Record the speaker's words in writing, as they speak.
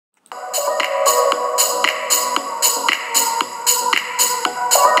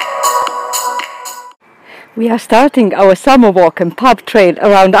We are starting our summer walk and pub trail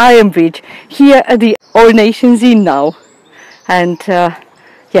around Ironbridge here at the All Nations Inn now. And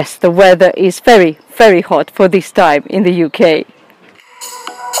yes, the weather is very, very hot for this time in the UK.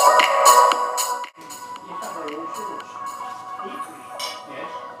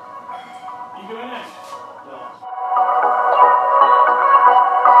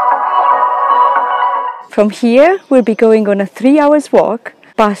 From here we'll be going on a 3-hour walk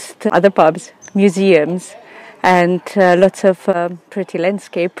past other pubs, museums and lots of pretty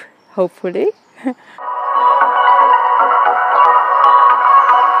landscape, hopefully.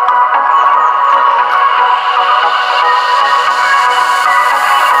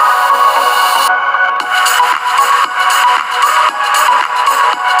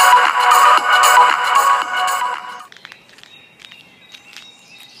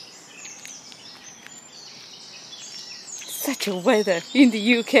 Such a weather in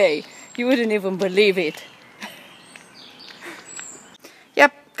the UK, you wouldn't even believe it.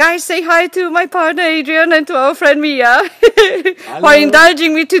 Yep, guys, say hi to my partner Adrian and to our friend Mia, who are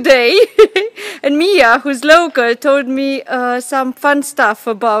indulging me today. And Mia, who's local, told me some fun stuff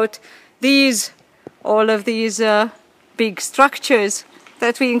about all of these big structures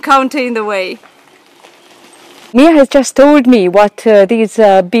that we encounter in the way. Mia has just told me what these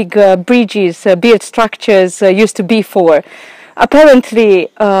big bridges, built structures used to be for. Apparently,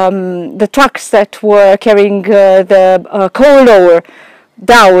 the trucks that were carrying the coal ore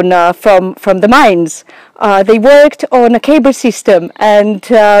down from the mines, they worked on a cable system, and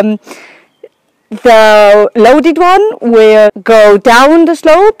the loaded one will go down the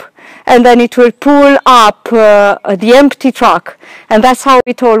slope and then it will pull up the empty truck, and that's how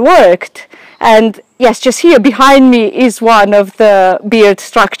it all worked. And yes, just here behind me is one of the built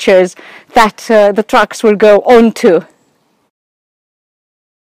structures that the trucks will go onto.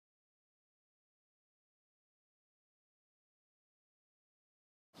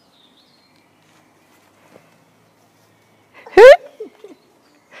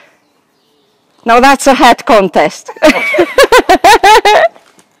 Now that's a hat contest.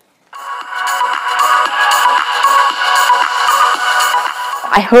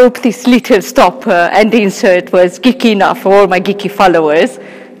 I hope this little stop and insert was geeky enough for all my geeky followers,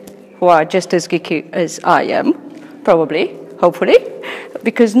 who are just as geeky as I am, probably, hopefully,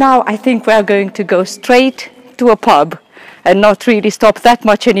 because now I think we are going to go straight to a pub and not really stop that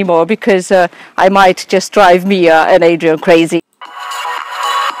much anymore, because I might just drive Mia and Adrian crazy.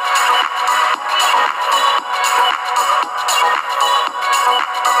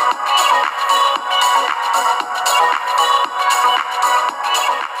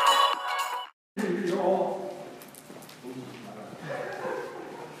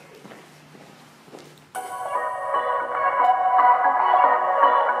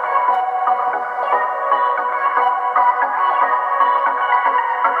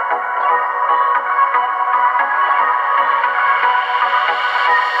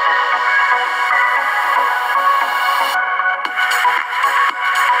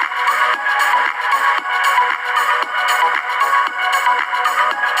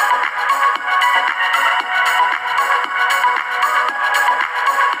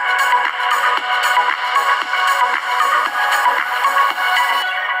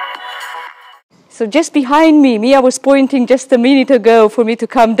 So just behind me, Mia was pointing just a minute ago for me to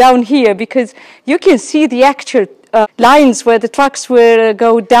come down here, because you can see the actual lines where the trucks will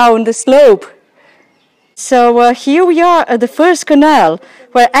go down the slope. So here we are at the first canal,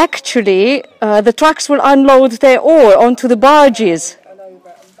 where actually the trucks will unload their ore onto the barges.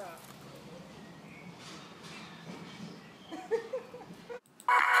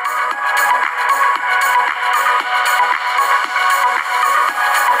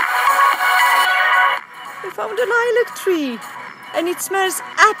 I found a lilac tree, and it smells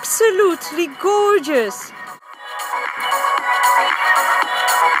absolutely gorgeous.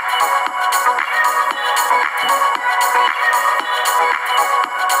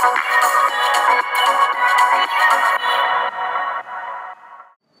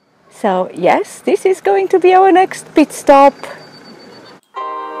 So yes, this is going to be our next pit stop.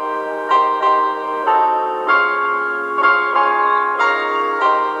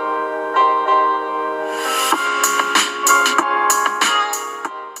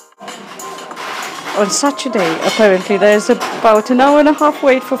 On Saturday, apparently, there's about an hour and a half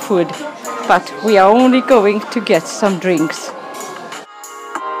wait for food, but we are only going to get some drinks.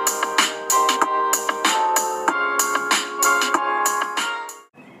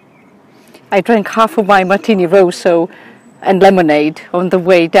 I drank half of my martini rosso and lemonade on the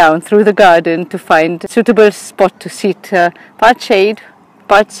way down through the garden to find a suitable spot to sit, part shade,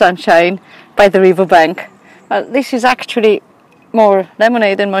 part sunshine, by the riverbank. Well, this is actually more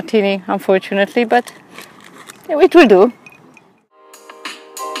lemonade than martini, unfortunately, but it will do.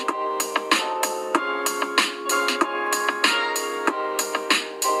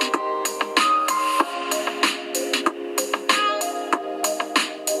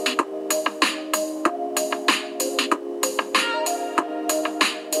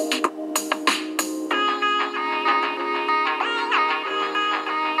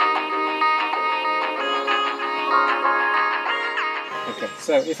 Okay,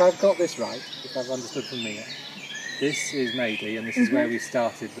 so if I've got this right, if I've understood from Mia, this is Madeley and this is where we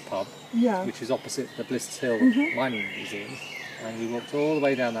started the pub, which is opposite the Bliss Hill Mining Museum, and we walked all the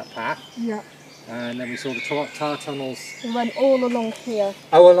way down that path, and then we saw the tar tunnels. We went all along here.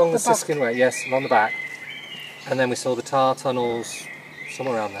 Oh, along the Siskin Way, yes, along the back, and then we saw the tar tunnels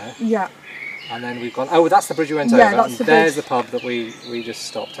somewhere around there. Yeah. And then we've gone, oh, that's the bridge we went over, and there's the pub that we just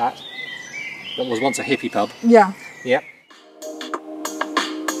stopped at, that was once a hippie pub. Yeah. Yep.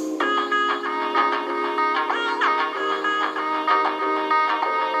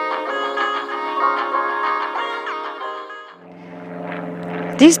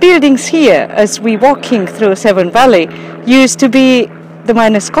 These buildings here, as we're walking through Severn Valley, used to be the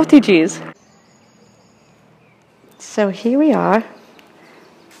miners' cottages. So here we are,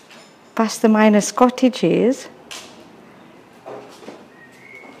 past the miners' cottages,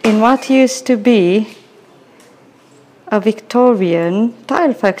 in what used to be a Victorian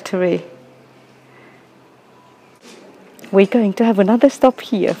tile factory. We're going to have another stop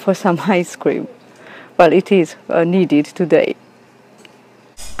here for some ice cream. Well, it is needed today.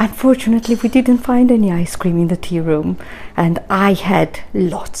 Unfortunately, we didn't find any ice cream in the tea room, and I had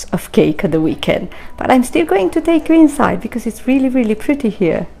lots of cake at the weekend. But I'm still going to take you inside because it's really, really pretty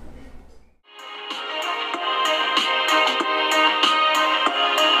here.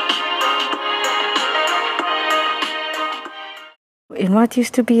 In what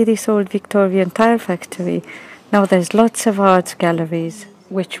used to be this old Victorian tile factory, now there's lots of art galleries,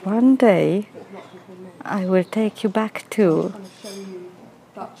 which one day I will take you back to.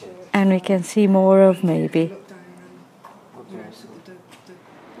 And we can see more of, maybe.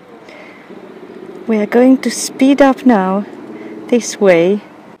 We are going to speed up now this way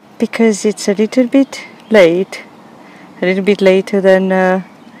because it's a little bit late, a little bit later than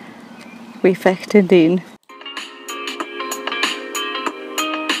we factored in.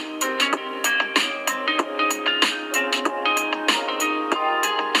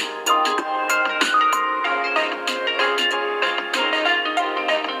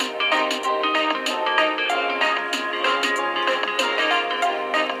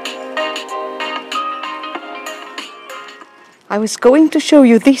 I was going to show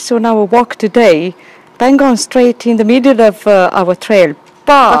you this on our walk today, bang on straight in the middle of our trail,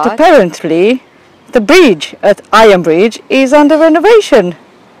 but apparently the bridge at Ironbridge is under renovation.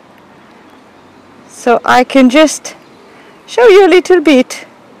 So I can just show you a little bit.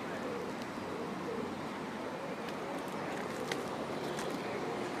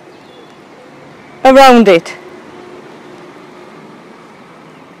 Around it.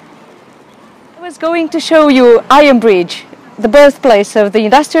 I was going to show you Ironbridge, the birthplace of the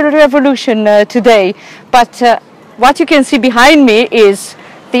Industrial Revolution today, but what you can see behind me is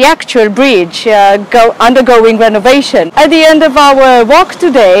the actual bridge undergoing renovation. At the end of our walk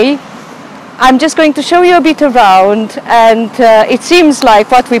today, I'm just going to show you a bit around, and it seems like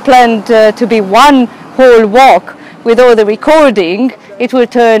what we planned to be one whole walk with all the recording, it will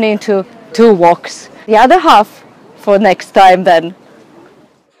turn into 2 walks. The other half for next time then.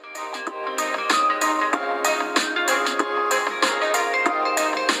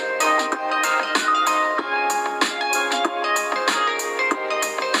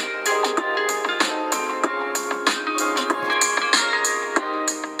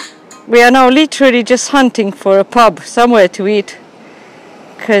 We are now literally just hunting for a pub, somewhere to eat,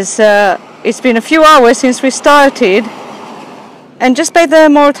 because it's been a few hours since we started, and just by the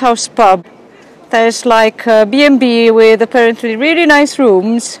Malthouse pub there's like a B&B with apparently really nice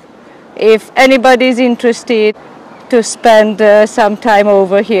rooms if anybody's interested to spend some time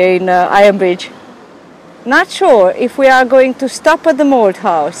over here in Ironbridge. Not sure if we are going to stop at the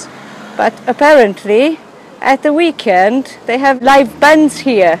Malthouse, but apparently at the weekend they have live bands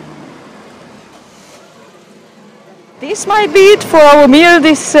here. This might be it for our meal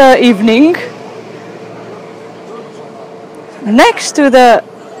this evening. Next to the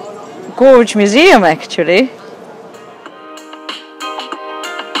Gorge Museum, actually.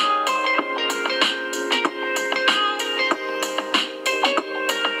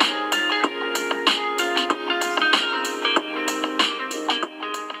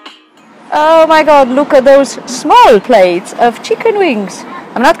 Oh my god, look at those small plates of chicken wings.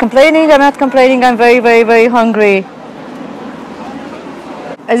 I'm not complaining, I'm very, very, very hungry.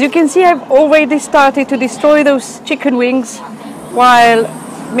 As you can see, I've already started to destroy those chicken wings while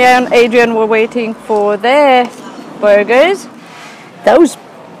me and Adrian were waiting for their burgers. Those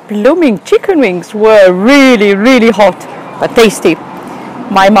blooming chicken wings were really, really hot, but tasty.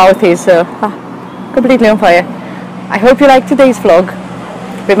 My mouth is completely on fire. I hope you liked today's vlog.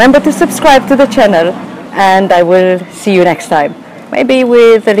 Remember to subscribe to the channel, and I will see you next time. Maybe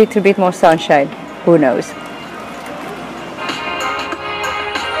with a little bit more sunshine. Who knows?